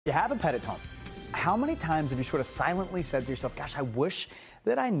You have a pet at home. How many times have you sort of silently said to yourself, gosh, I wish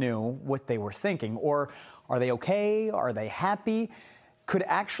that I knew what they were thinking? Or are they okay? Are they happy? Could you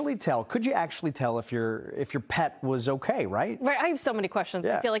actually tell if your pet was okay, right? Right, I have so many questions.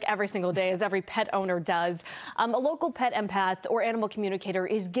 Yeah. I feel like every single day, as every pet owner does. A local pet empath or animal communicator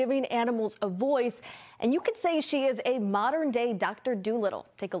is giving animals a voice, and you could say she is a modern-day Dr. Dolittle.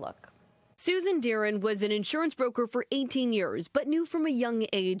 Take a look. Susan Deren was an insurance broker for 18 years, but knew from a young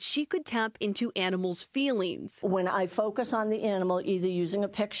age she could tap into animals' feelings. When I focus on the animal, either using a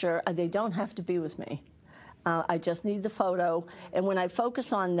picture, they don't have to be with me. I just need the photo, and when I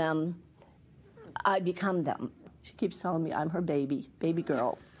focus on them, I become them. She keeps telling me I'm her baby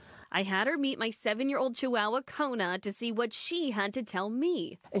girl. I had her meet my 7-year-old Chihuahua, Kona, to see what she had to tell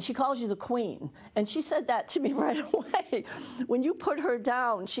me. And she calls you the queen, and she said that to me right away. When you put her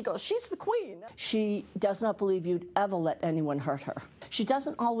down, she goes, she's the queen. She does not believe you'd ever let anyone hurt her. She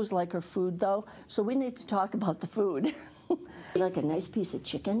doesn't always like her food, though, so we need to talk about the food. Like a nice piece of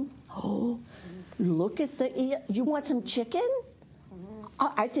chicken? Oh, look at the ear. You want some chicken?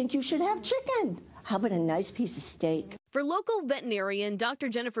 I think you should have chicken. How about a nice piece of steak? For local veterinarian Dr.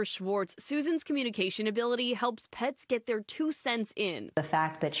 Jennifer Schwartz, Susan's communication ability helps pets get their 2 cents in. The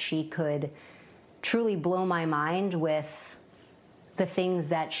fact that she could truly blow my mind with the things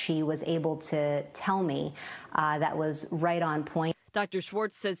that she was able to tell me, that was right on point. Dr.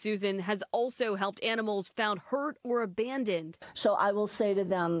 Schwartz says Susan has also helped animals found hurt or abandoned. So I will say to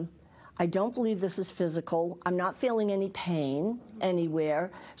them, I don't believe this is physical. I'm not feeling any pain anywhere.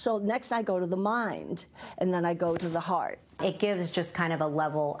 So next I go to the mind, and then I go to the heart. It gives just kind of a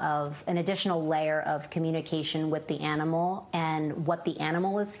level of an additional layer of communication with the animal and what the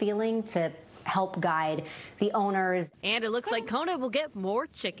animal is feeling to help guide the owners. And it looks like Kona will get more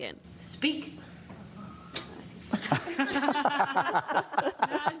chicken. Speak.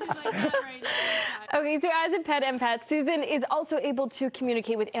 Okay, so as a pet empath, Susan is also able to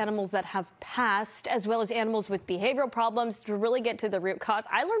communicate with animals that have passed, as well as animals with behavioral problems, to really get to the root cause.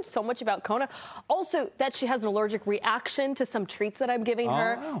 I learned so much about Kona. Also, that she has an allergic reaction to some treats that I'm giving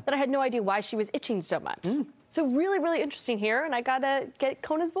her, that I had no idea why she was itching so much. So really, really interesting here, and I gotta get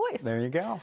Kona's voice. There you go.